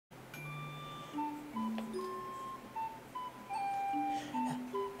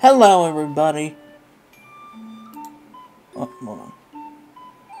Hello, everybody. Oh, hold on.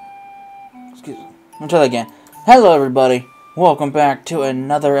 Excuse me. Let me try that again. Hello, everybody. Welcome back to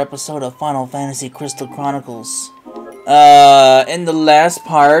another episode of Final Fantasy Crystal Chronicles. In the last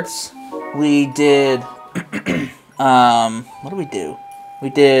parts, we did, what did we do? We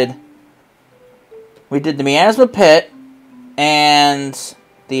did the Miasma Pit and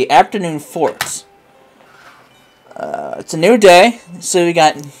the Afternoon Fort. It's a new day, so we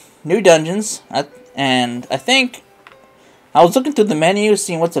got new dungeons, and I think I was looking through the menu,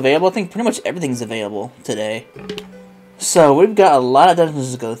 seeing what's available. I think pretty much everything's available today. So we've got a lot of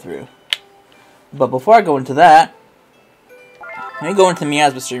dungeons to go through. But before I go into that, let me go into the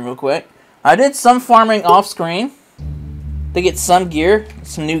Miasma stream real quick. I did some farming off screen to get some gear,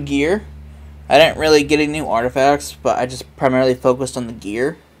 some new gear. I didn't really get any new artifacts, but I just primarily focused on the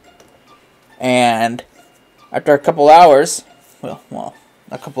gear. And after a couple hours, well,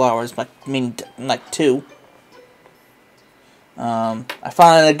 a couple hours, but I mean like 2. I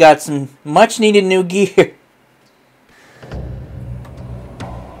finally got some much needed new gear.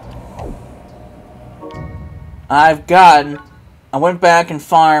 I went back and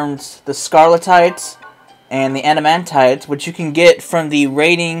farmed the Scarletites and the Adamantites, which you can get from the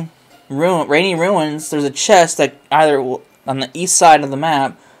Rainy Ruins. There's a chest that either on the east side of the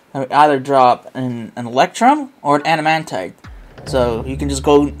map that would either drop an Electrum or an Adamantite. So you can just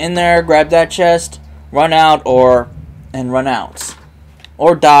go in there, grab that chest, run out, and run out.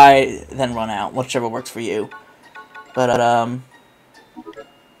 Or die, then run out, whichever works for you. But,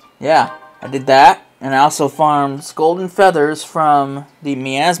 yeah, I did that. And I also farmed golden feathers from the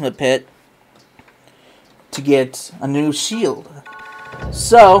Miasma Pit to get a new shield.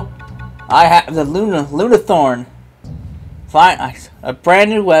 So, I have the Lunathorn. Fine, a brand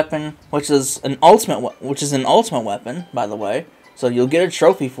new weapon, which is an ultimate weapon, by the way. So you'll get a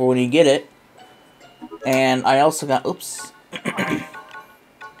trophy for when you get it. And I also got,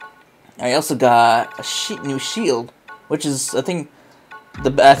 I also got a new shield, which is I think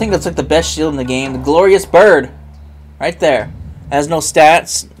that's like the best shield in the game. The Glorious Bird, right there. It has no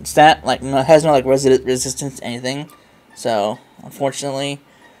has no like resistance to anything. So unfortunately,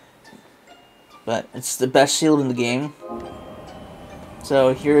 but it's the best shield in the game.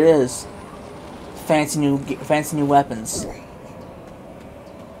 So here it is. Fancy new weapons.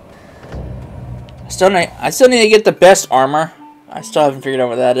 I still need to get the best armor. I still haven't figured out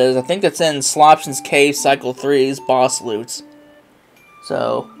what that is. I think that's in Slopson's Cave Cycle 3's boss loots.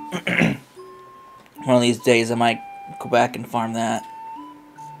 So one of these days I might go back and farm that.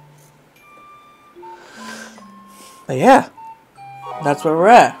 But yeah, that's where we're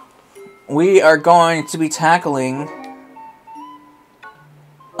at. We are going to be tackling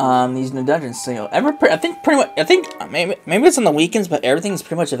these new dungeons. So I think maybe it's on the weekends, but everything's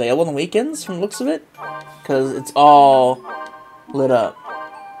pretty much available on the weekends from the looks of it, because it's all lit up.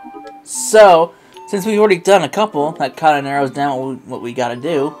 So since we've already done a couple, that kind of narrows down what we gotta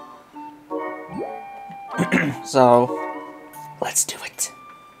do. So let's do it.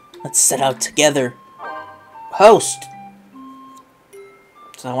 Let's set out together. Host.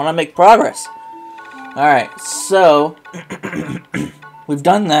 So I want to make progress. Alright, so we've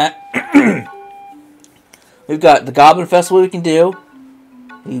done that. We've got the Goblin Festival we can do.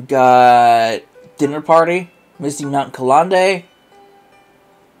 We've got Dinner Party, Misty Mountain Kalande,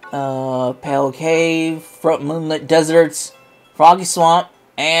 Pale Cave, Moonlit Deserts, Froggy Swamp,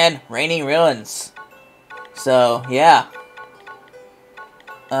 and Rainy Ruins. So, yeah.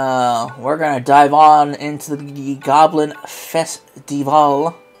 We're gonna dive on into the Goblin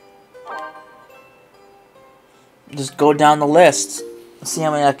Festival. Just go down the list. See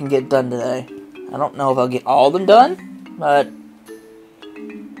how many I can get done today. I don't know if I'll get all of them done, but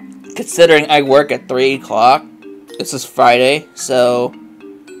considering I work at 3 o'clock, this is Friday, so,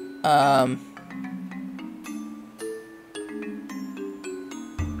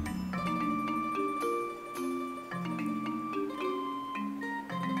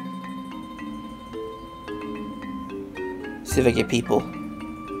 see if I get people.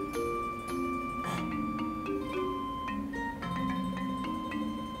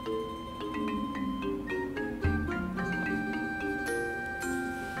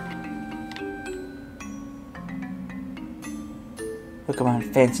 Look at my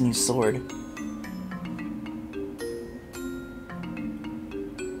fancy new sword.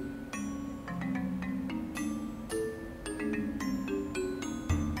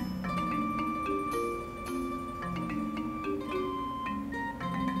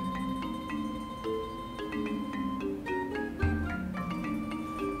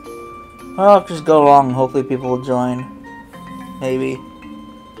 I'll just go along and hopefully people will join. Maybe.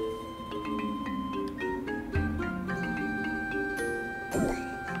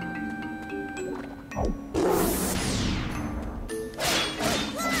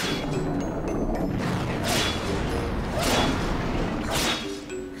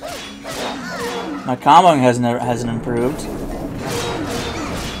 My comboing hasn't improved.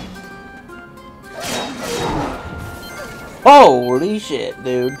 Holy shit,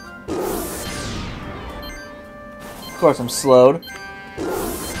 dude. Of course I'm slowed.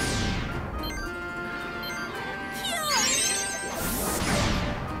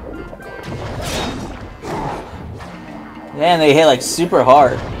 Man, they hit like super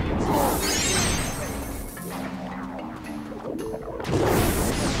hard.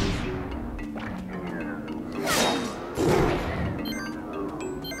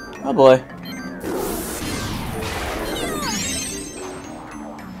 Oh boy.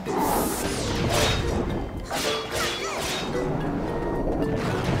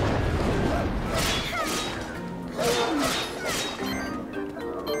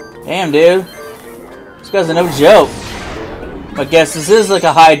 Damn, dude. This guy's a no joke. I guess this is like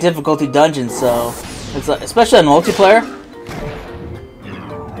a high difficulty dungeon, so it's like, especially on multiplayer.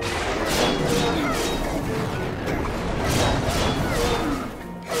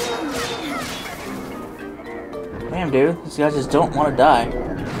 Damn, dude, these guys just don't want to die.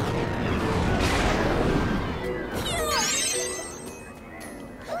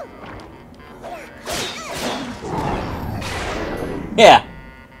 Yeah.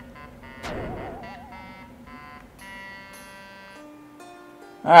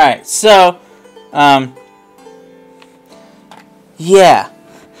 Alright, so, yeah.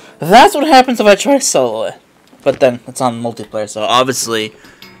 That's what happens if I try solo it. But then, it's on multiplayer, so obviously,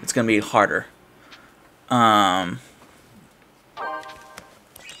 it's gonna be harder.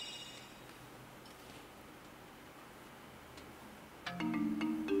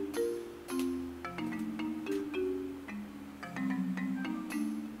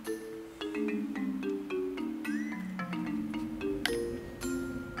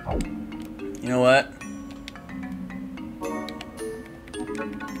 You know what?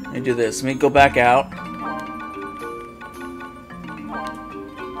 Let me do this. Let me go back out.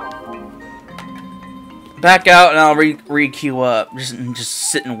 Back out and I'll re-queue up. Just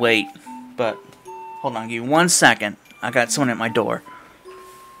sit and wait. But, hold on, give me 1 second. I got someone at my door.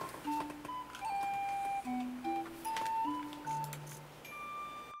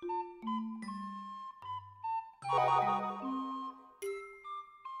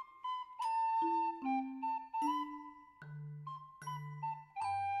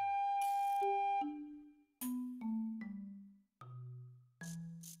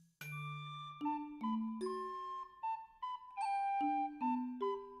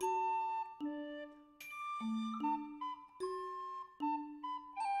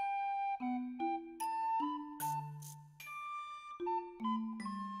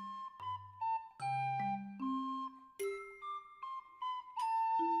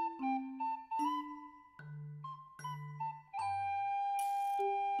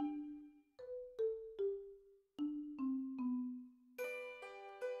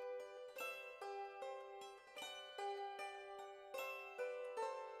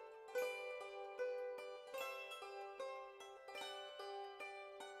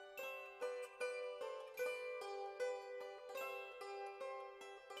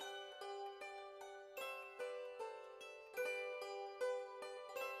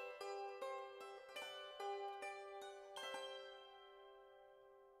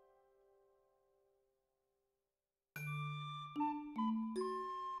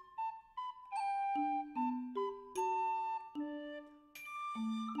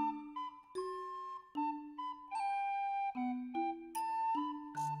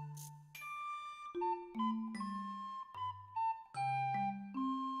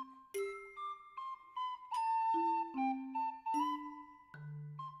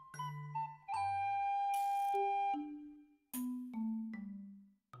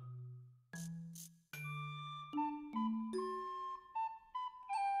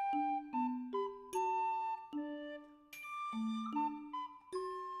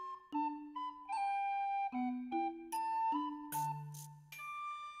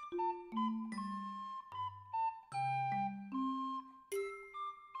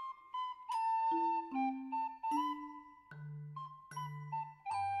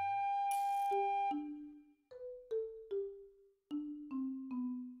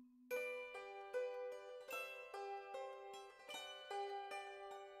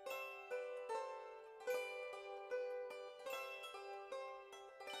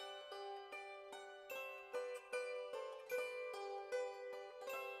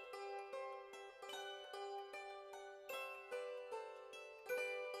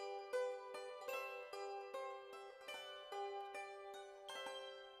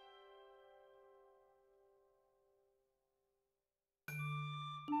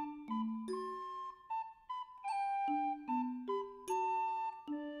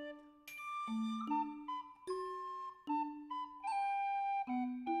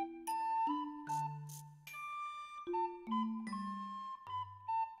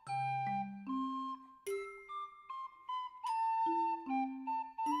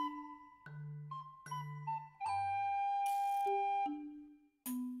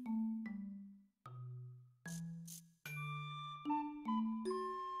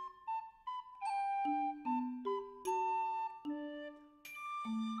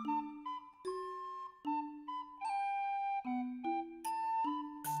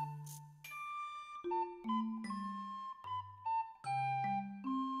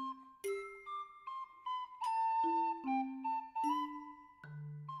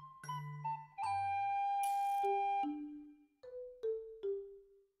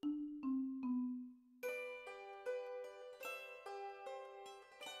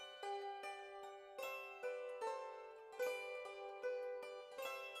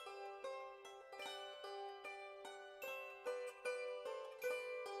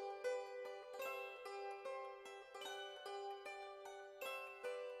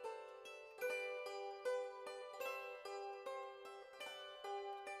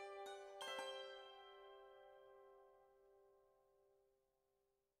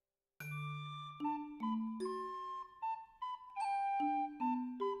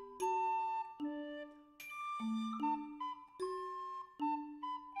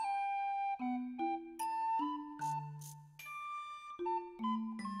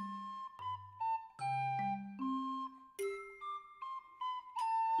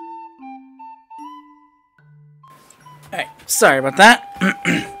 Alright, sorry about that.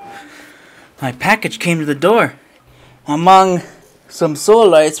 My package came to the door. Among some solar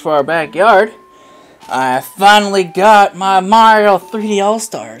lights for our backyard, I finally got my Mario 3D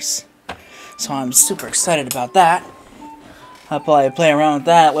All-Stars. So I'm super excited about that. I'll probably play around with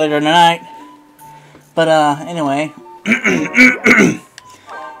that later tonight. But anyway.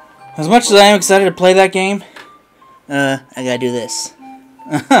 As much as I am excited to play that game, I gotta do this.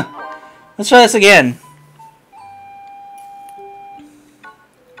 Let's try this again.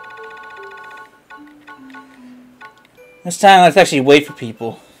 This time, let's actually wait for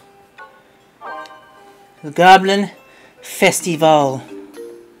people. The Goblin Festival.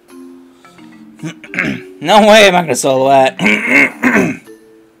 No way am I gonna solo that.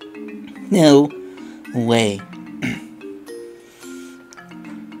 No way.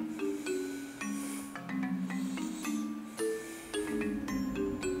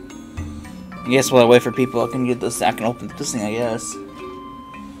 I guess while I wait for people, I can get this. I can open this thing, I guess.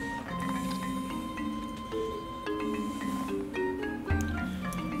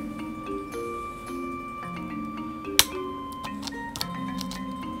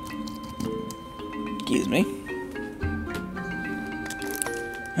 Excuse me.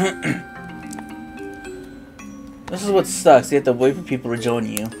 This is what sucks. You have to wait for people to join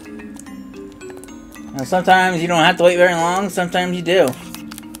you. And sometimes you don't have to wait very long. Sometimes you do.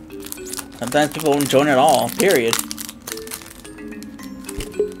 Sometimes people won't join at all. Period.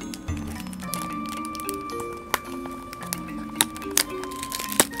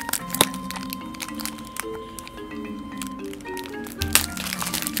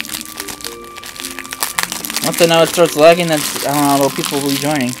 Once I know it starts lagging, that's, I don't know, people will be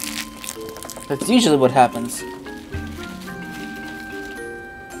joining. That's usually what happens.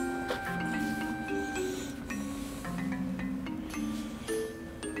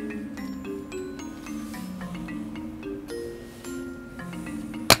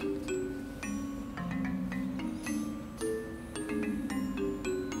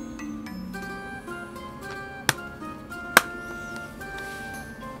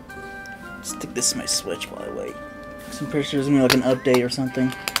 Stick this in my Switch while I wait. I'm pretty sure there's gonna be like an update or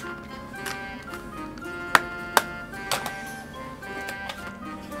something.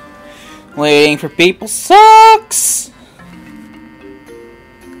 Waiting for people sucks!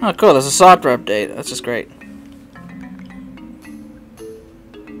 Oh cool, there's a software update. That's just great.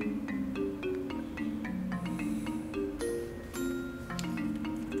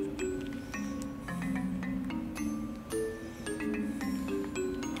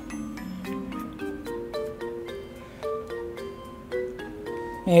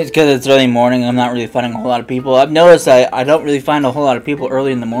 It's because it's early morning, I'm not really finding a whole lot of people. I've noticed I don't really find a whole lot of people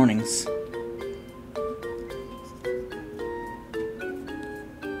early in the mornings.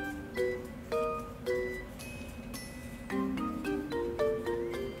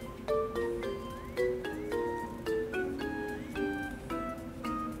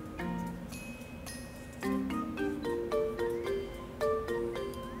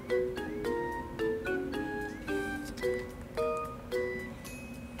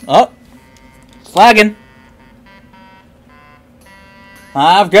 Oh, flagging.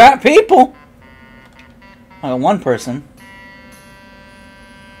 I've got people. I got one person.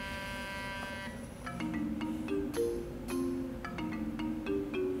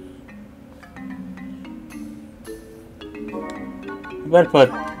 I better put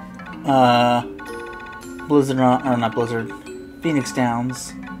Blizzard on, or not Blizzard, Phoenix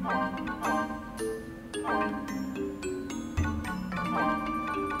Downs.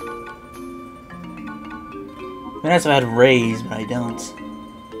 It'd be nice if I had rays, but I don't.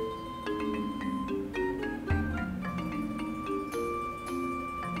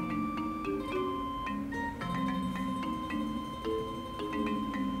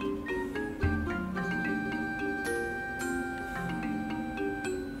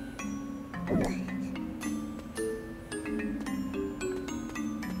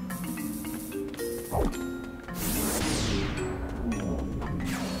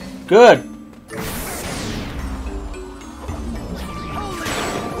 Good.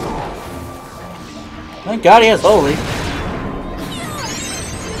 Thank God he has holy.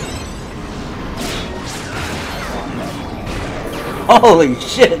 Holy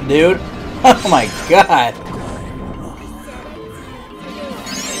shit, dude. Oh my God.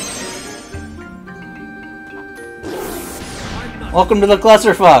 Welcome to the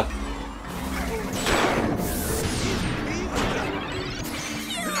clusterfuck.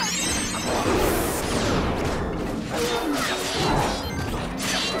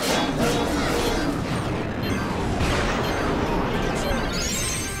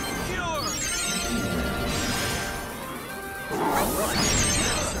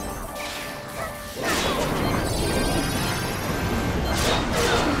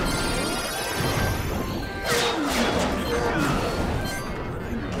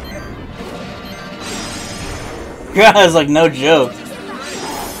 god, it's like no joke.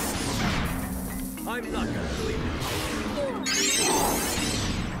 I'm not gonna believe it.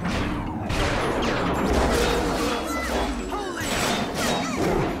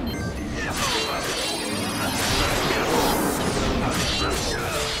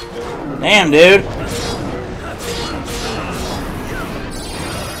 Damn, dude.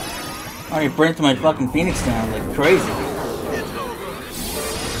 I already burnt my fucking Phoenix down like crazy.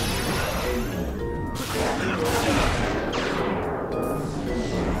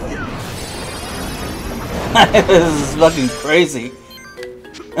 This is fucking crazy.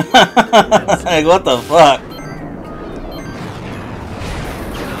 Like, what the fuck?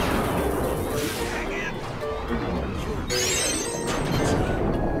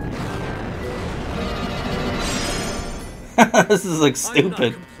 This is like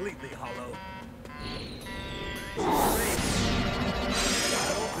stupid. Completely hollow.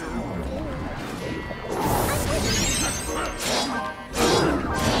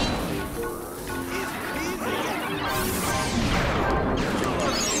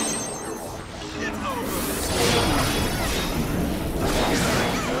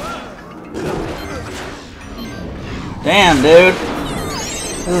 Damn, dude.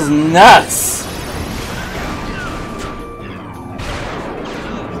 This is nuts.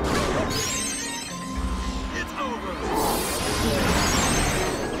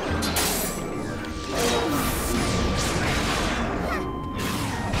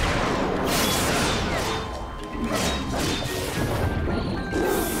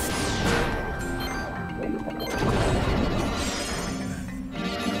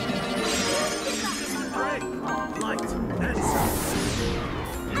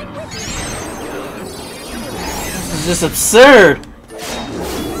 This is just absurd.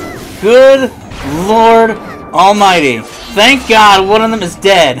 Good Lord Almighty. Thank God one of them is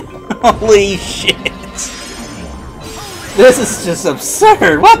dead. Holy shit. This is just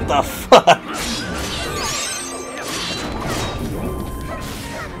absurd. What the fuck?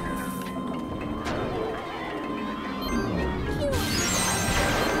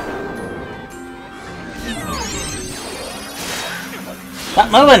 Stop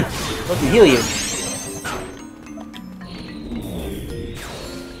moving! Let me heal you.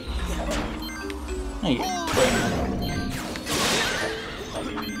 There you go.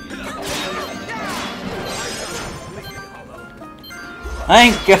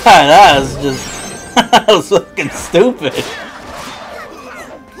 Thank God, that was just... that was fucking stupid.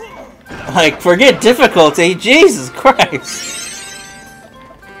 Like, forget difficulty, Jesus Christ.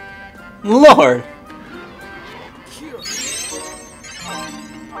 Lord.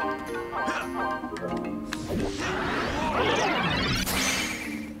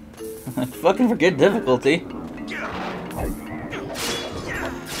 Fucking forget difficulty.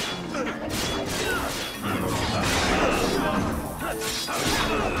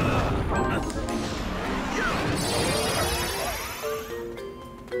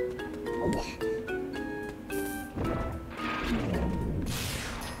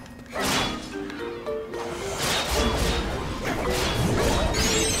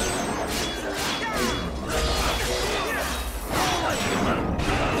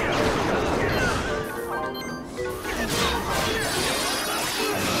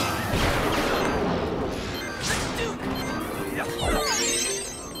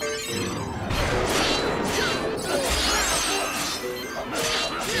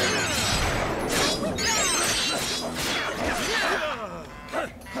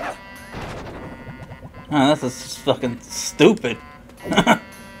 Oh, this is just fucking stupid.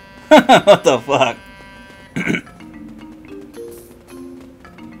 What the fuck?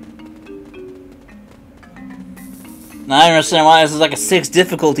 Now I understand why this is like a 6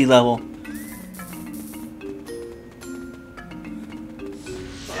 difficulty level.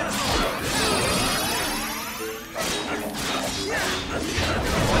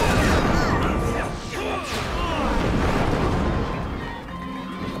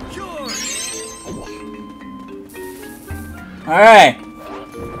 Alright.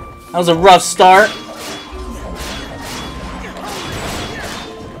 That was a rough start.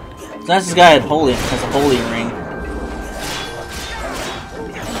 So that's this guy has a holy ring.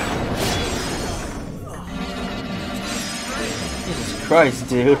 Jesus Christ,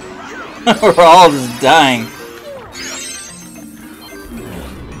 dude. We're all just dying.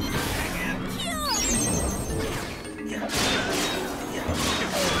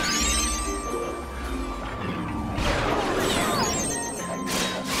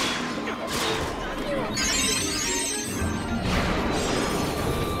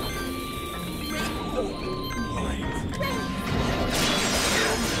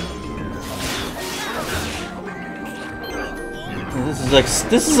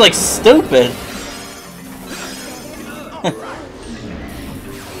 This is like stupid.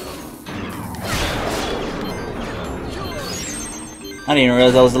 I didn't even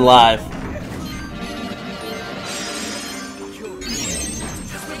realize I was alive.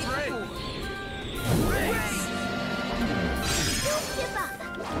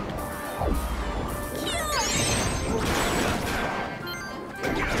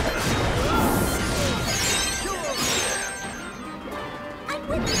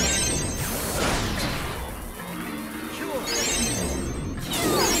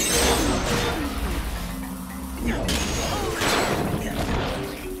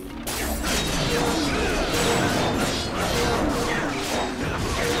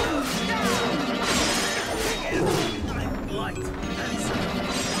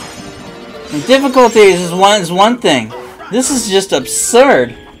 And difficulties is one thing. This is just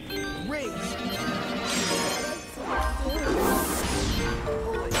absurd.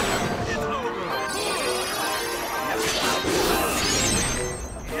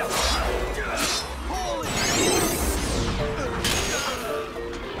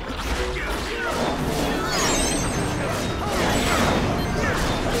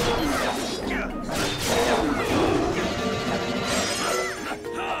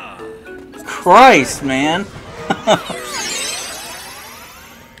 Christ, man.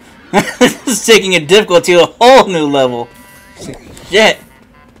 This is taking a difficulty to a whole new level. Shit.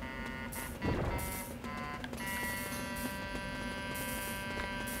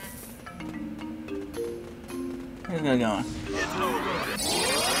 Where's it going?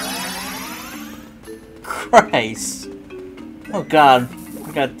 Christ. Oh god.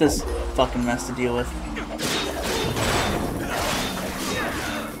 I got this fucking mess to deal with.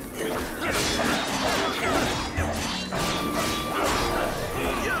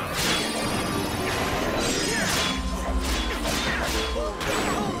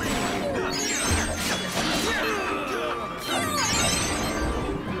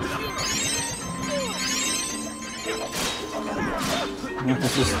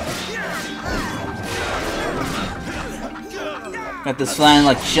 Got this flying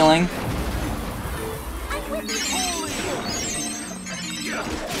like chilling.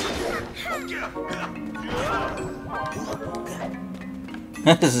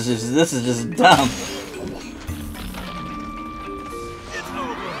 This is just dumb.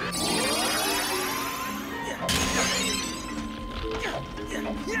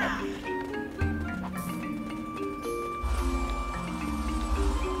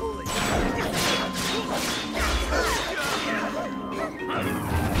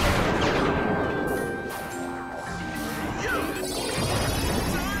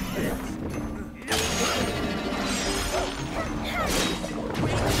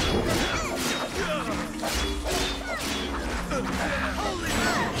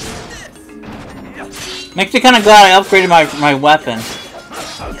 Makes me kind of glad I upgraded my weapon,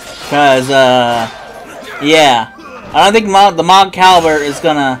 cause yeah, I don't think the mod caliber is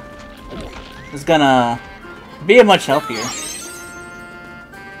gonna be a much help here.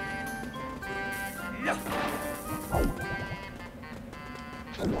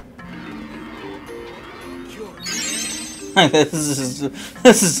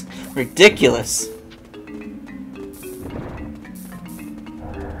 This is ridiculous.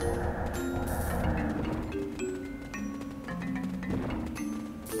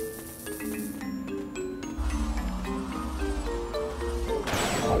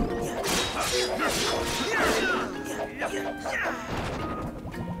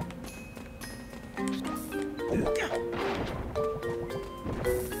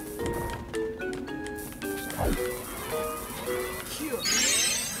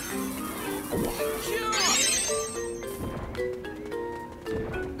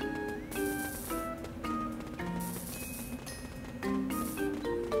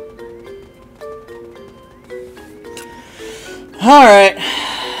 Alright.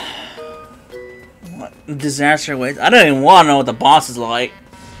 What disaster awaits. I don't even want to know what the boss is like.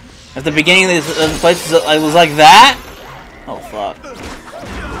 At the beginning of this place, it was like that? Oh, fuck.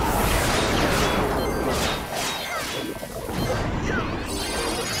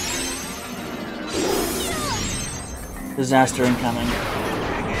 Disaster incoming.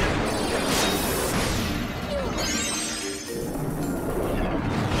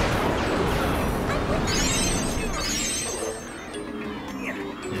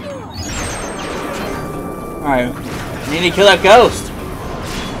 Alright, we need to kill that ghost.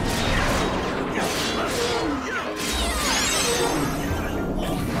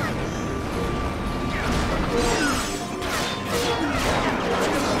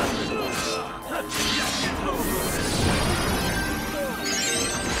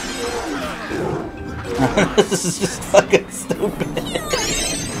 This is just fucking stupid.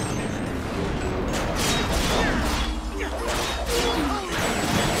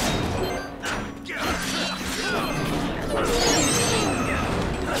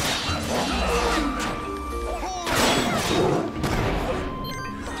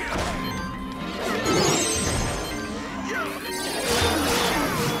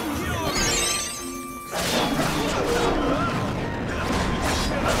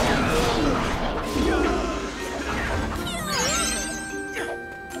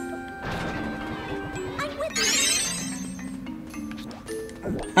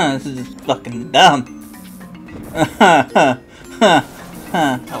 This is just fucking dumb. Oh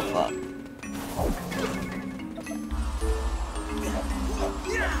fuck.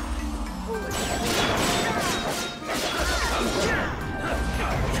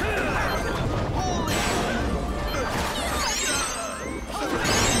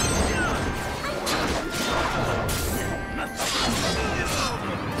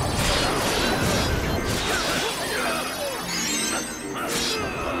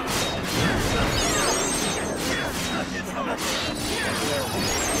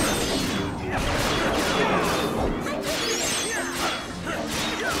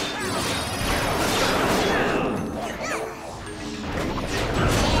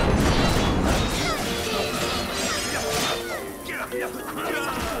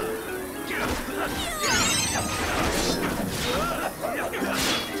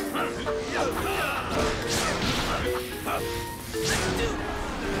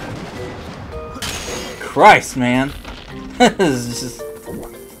 Christ, man. This is just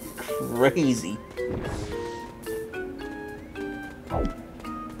crazy.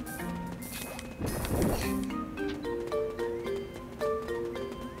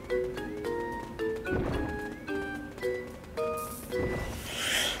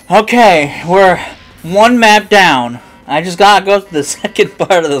 Okay, we're one map down. I just gotta go to the second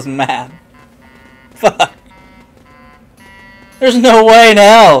part of this map. Fuck. There's no way in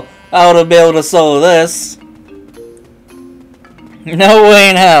hell I would be able to solo this. No way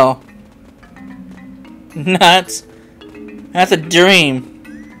in hell. That's a dream.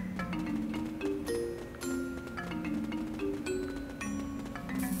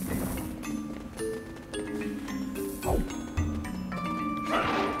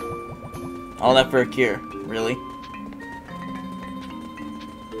 All that for a cure, really?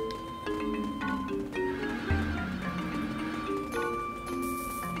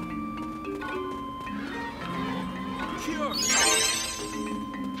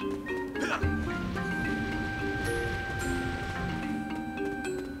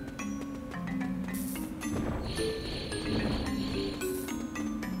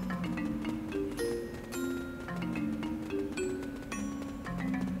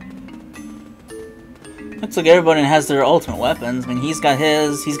 Looks like everybody has their ultimate weapons. I mean, he's got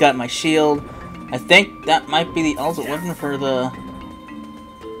his, he's got my shield. I think that might be the ultimate weapon for the...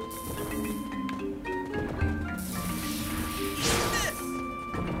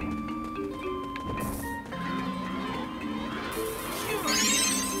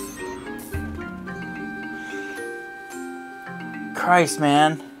 Christ,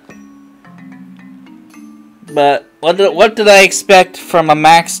 man. But what did I expect from a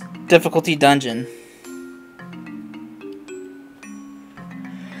max difficulty dungeon?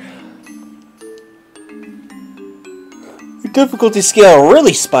 The difficulty scale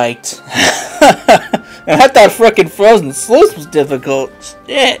really spiked. And I thought frickin' Frozen Sluice was difficult.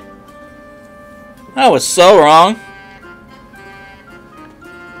 Shit. I was so wrong.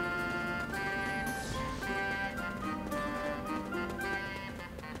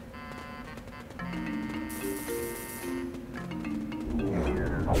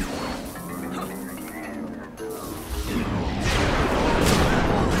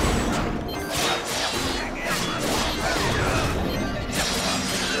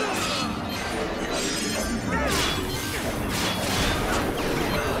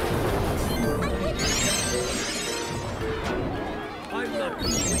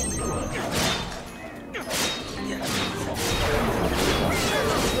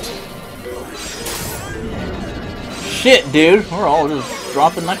 Shit, dude, we're all just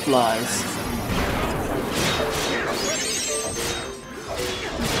dropping like flies.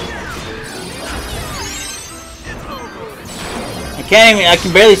 I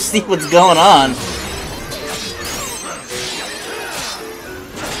can barely see what's going on.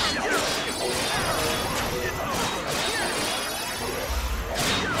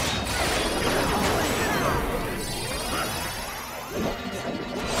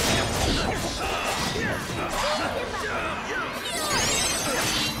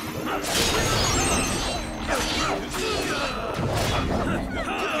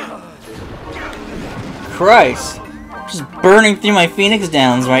 Christ. Just burning through my Phoenix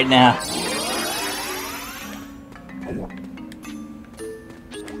Downs right now.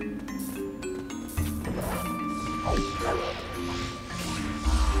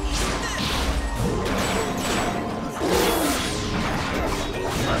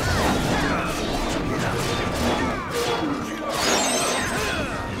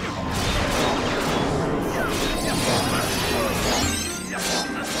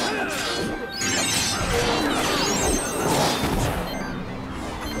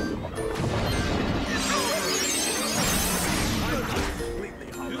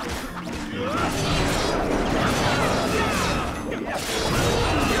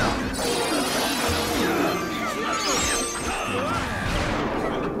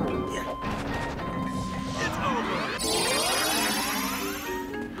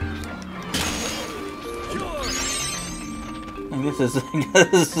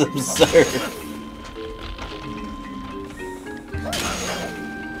 This is absurd.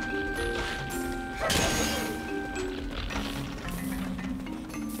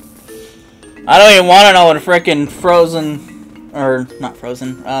 I don't even want to know what a frickin' Frozen, or not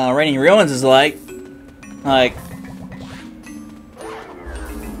Frozen, Raining Ruins is like. Like,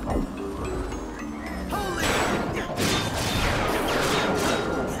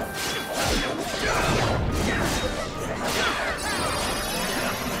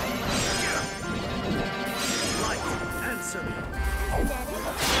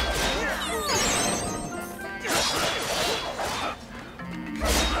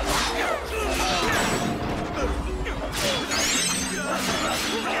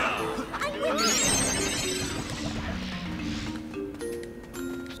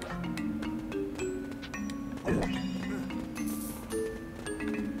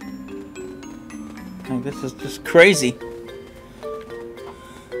 this is just crazy.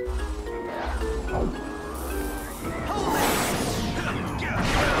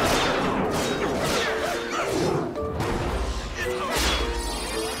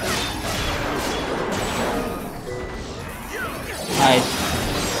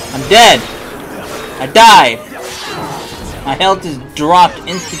 I'm dead. I died. My health is dropped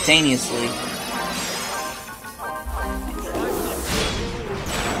instantaneously.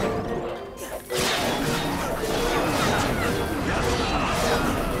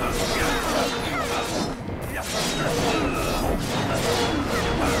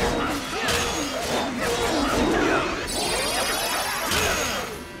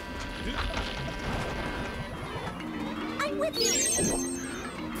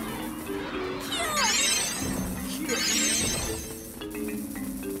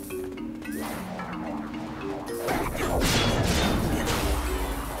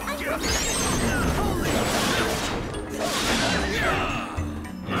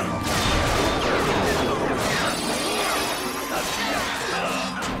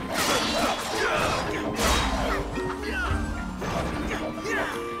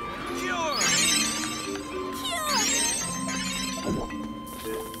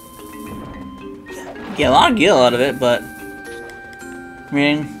 Get a lot of gil out of it, but I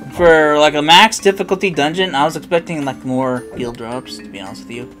mean, for like a max difficulty dungeon, I was expecting like more gil drops, to be honest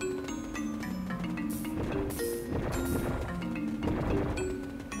with you.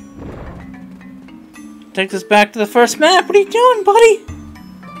 Take us back to the first map. What are you doing, buddy?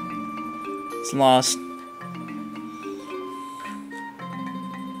 It's lost.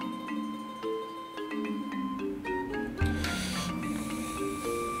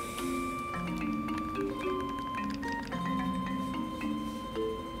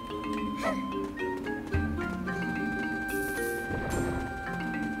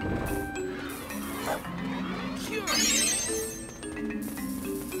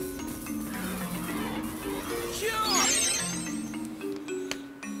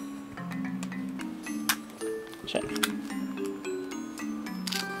 Check.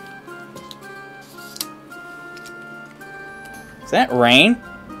 Is that rain?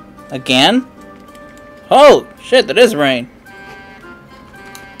 Again? Oh, shit, that is rain.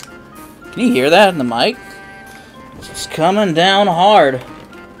 Can you hear that in the mic? It's coming down hard.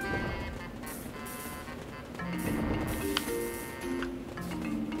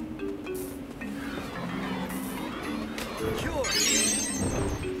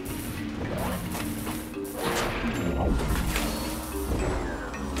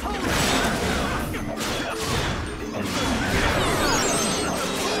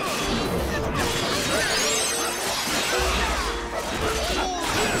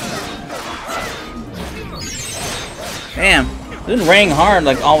 Damn, it's been raining hard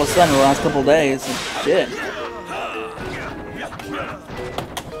like all of a sudden the last couple days. Shit.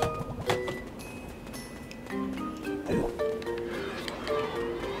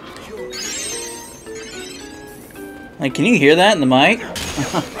 Like, can you hear that in the mic?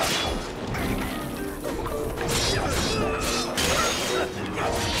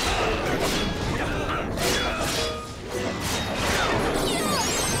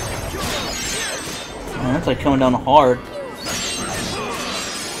 Oh, that's like coming down hard.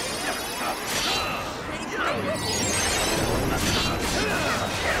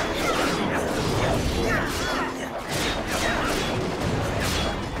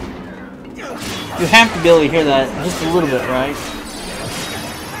 You have to be able to hear that just a little bit, right?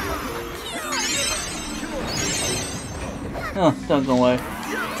 Oh, don't go away.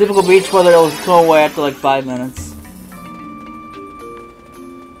 Typical beach weather, it'll go away after like 5 minutes.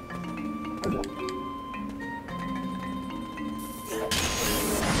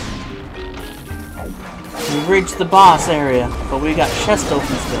 We've reached the boss area, but we got chest open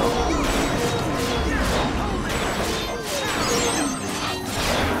still.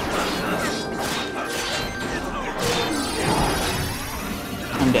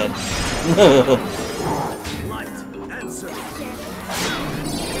 I'm dead.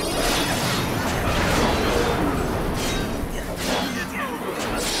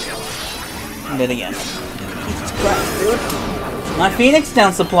 I'm dead again. Jesus Christ, dude. My Phoenix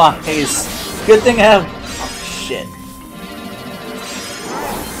down supply is good thing I have. Oh shit.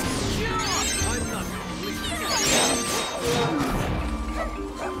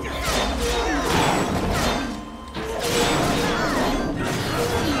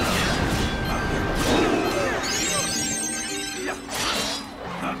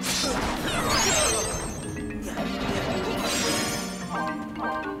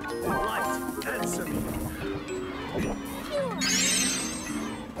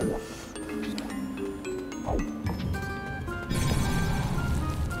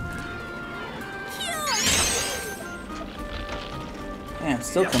 Man,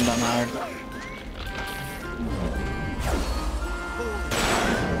 still come down hard.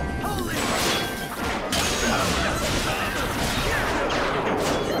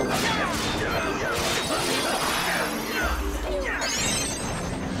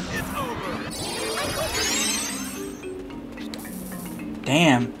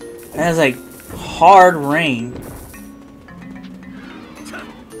 Damn, that is like hard rain.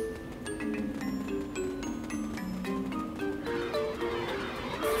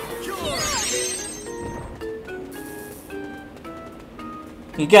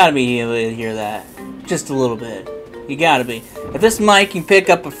 You gotta be able to hear that. Just a little bit. You gotta be. If this mic can pick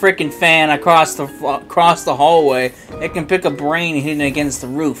up a freaking fan across the hallway, it can pick up rain hitting against the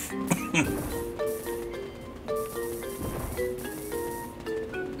roof.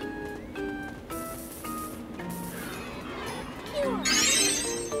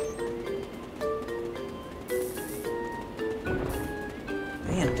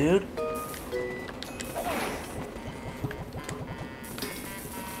 Man, dude.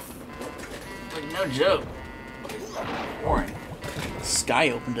 Like, no joke. Boring. Sky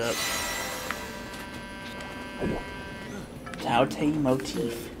opened up. Taute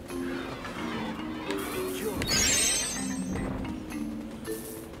motif.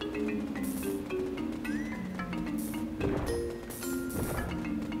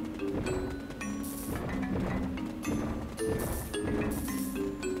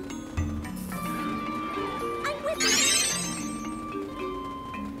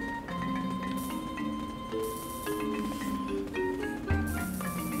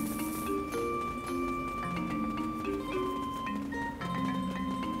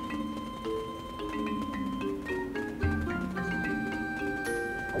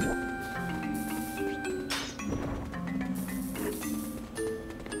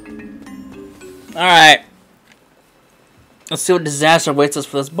 Alright. Let's see what disaster awaits us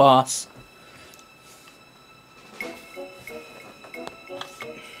for this boss.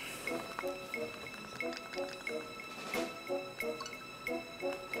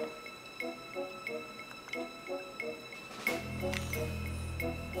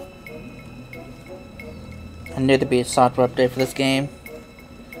 I knew there'd be a software update for this game.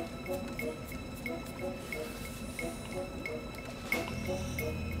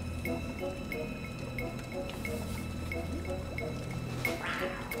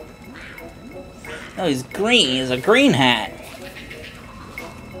 Oh, he's green. He's a green hat.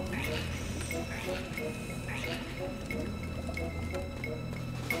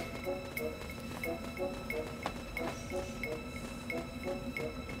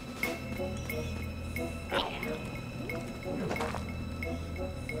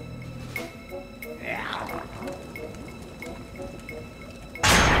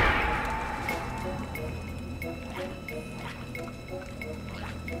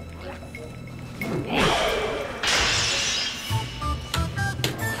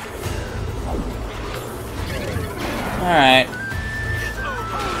 Alright.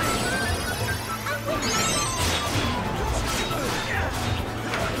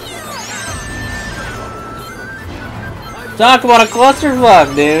 Talk about a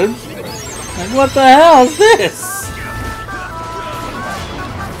clusterfuck, dude. Like, what the hell is this?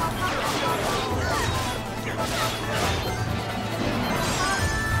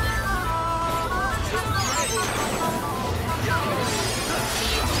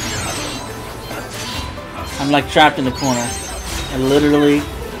 I'm like trapped in the corner. I literally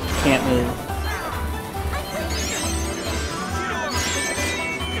can't move.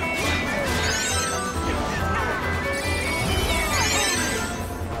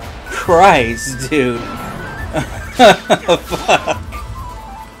 Christ, dude. Fuck.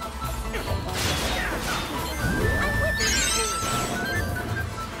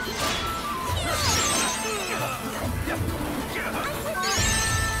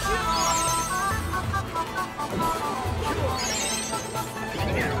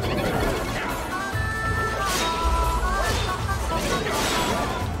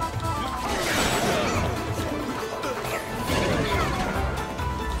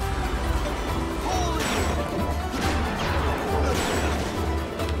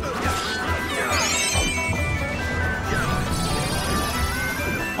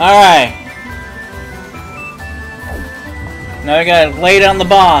 Alright. Now I gotta lay down the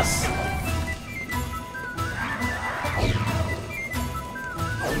boss.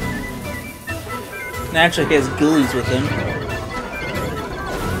 Naturally, he has ghoulies with him.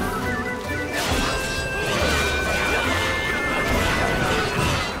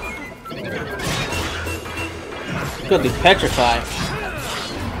 Could be petrified.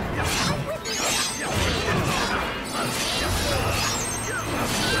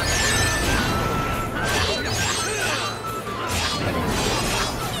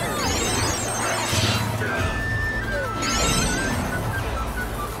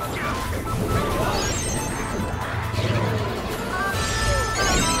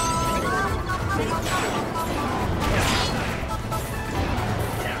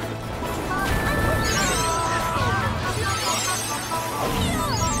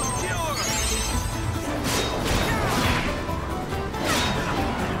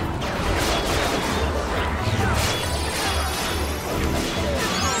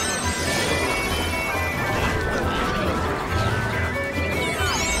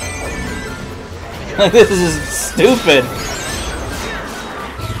 This is stupid.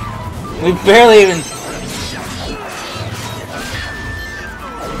 We barely even...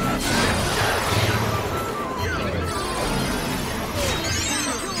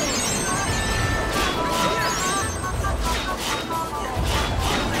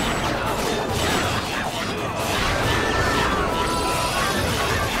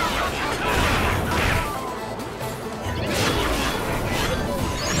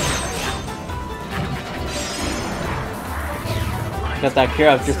 Got that cure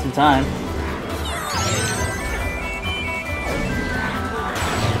up just in time.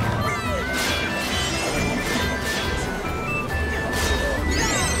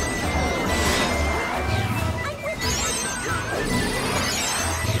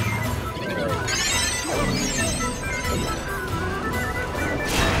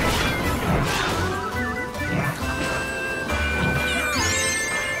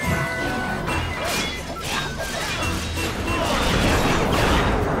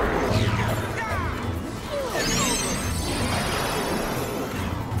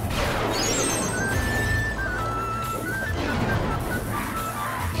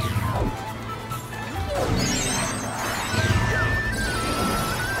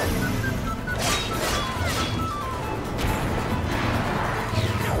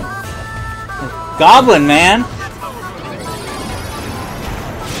 Goblin, man!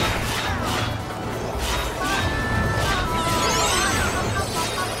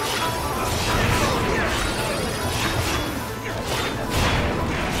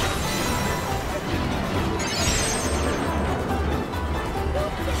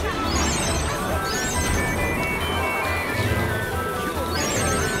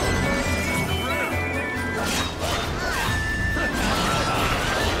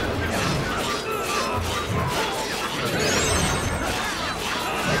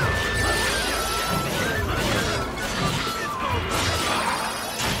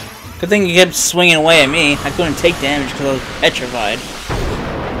 Good thing you kept swinging away at me. I couldn't take damage because I was petrified.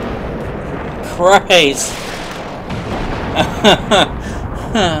 Christ!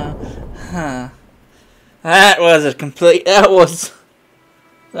 That was a complete... That was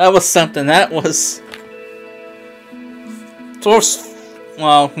something. That was...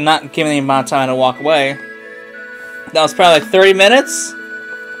 Well, not giving the amount of time to walk away. That was probably like 30 minutes?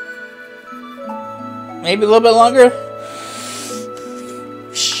 Maybe a little bit longer?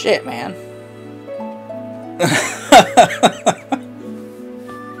 Shit, man.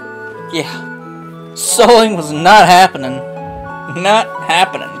 Yeah. Soloing was not happening. Not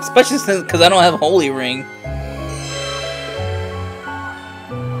happening. Especially since, because I don't have Holy Ring.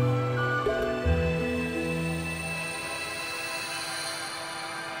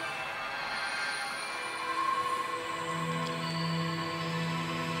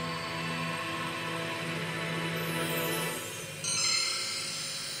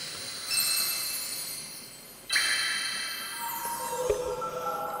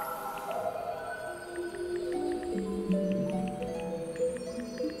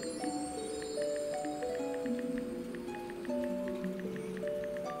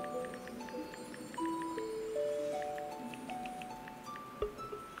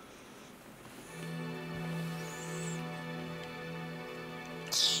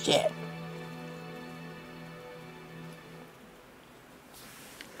 Shit.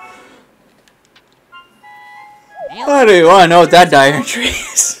 I don't want to know what that diary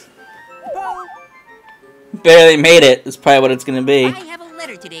is. Barely made it. Is probably what it's gonna be. I have a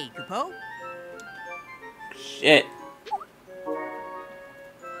letter today, Kupo. Shit.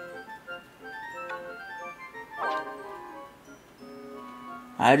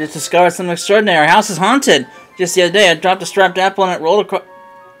 I just discovered something extraordinary. Our house is haunted. Just the other day, I dropped a strapped apple and it rolled across.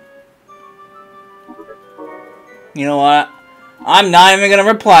 You know what? I'm not even gonna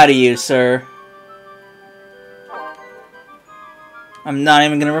reply to you, sir. I'm not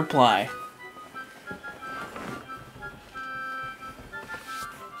even gonna reply.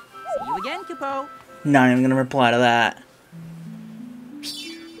 See you again, Kupo. Not even gonna reply to that.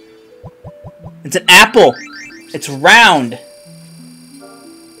 It's an apple! It's round!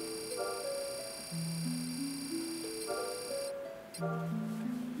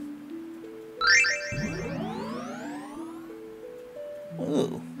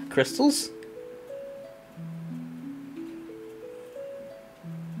 Ooh, crystals?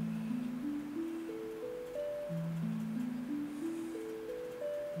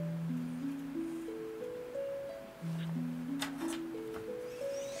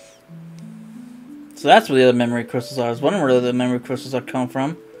 So that's where the other memory crystals are. I was wondering where the memory crystals are come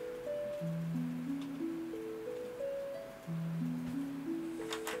from.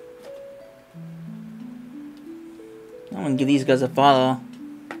 I'm gonna give these guys a follow.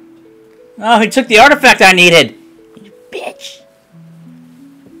 Oh, he took the artifact I needed! You bitch!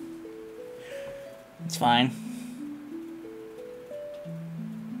 It's fine.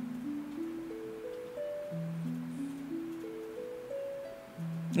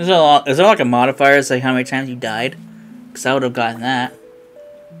 Is there like a modifier to say how many times you died? Because I would have gotten that.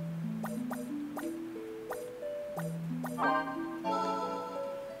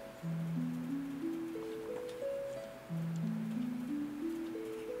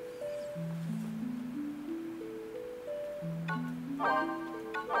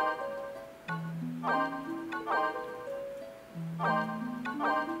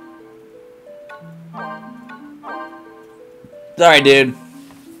 Sorry, dude.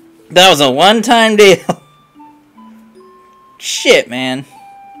 That was a one-time deal. Shit, man.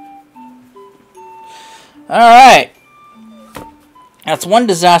 Alright. That's one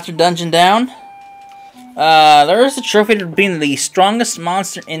disaster dungeon down. There is a trophy to being the strongest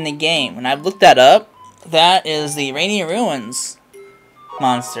monster in the game. And I've looked that up. That is the Rainy Ruins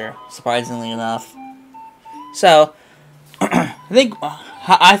monster, surprisingly enough. So, I think...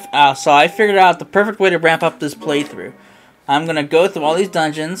 so I figured out the perfect way to ramp up this playthrough. I'm gonna go through all these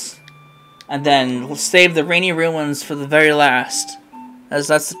dungeons, and then we'll save the Rainy Ruins for the very last, as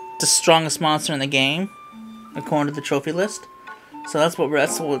that's the strongest monster in the game, according to the trophy list. So that's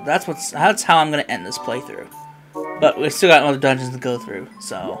how I'm gonna end this playthrough. But we still got other dungeons to go through,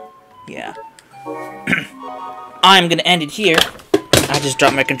 so yeah. I'm gonna end it here. I just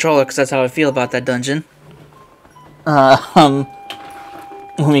dropped my controller because that's how I feel about that dungeon. When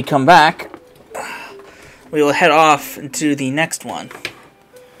we come back, we will head off into the next one.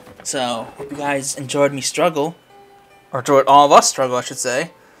 So, hope you guys enjoyed me struggle. Or enjoyed all of us struggle, I should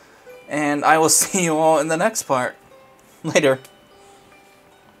say. And I will see you all in the next part. Later.